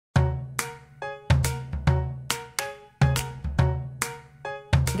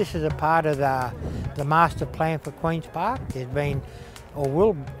this is a part of the master plan for Queen's Park. There's been,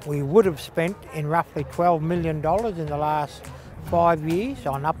 we would have spent in roughly $12 million in the last 5 years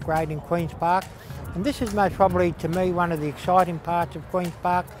on upgrading Queen's Park. And this is most probably, to me, one of the exciting parts of Queen's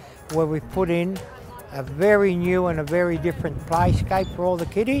Park, where we've put in a very new and a very different playscape for all the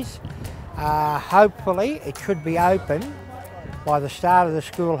kiddies. Hopefully it should be open by the start of the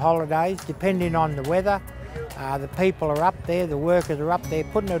school holidays, depending on the weather. The people are up there, the workers are up there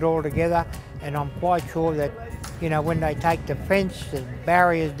putting it all together, and I'm quite sure that, you know, when they take the fence, the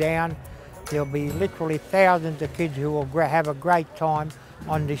barriers down, there'll be literally thousands of kids who will have a great time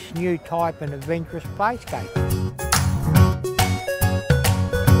on this new type and adventurous playscape.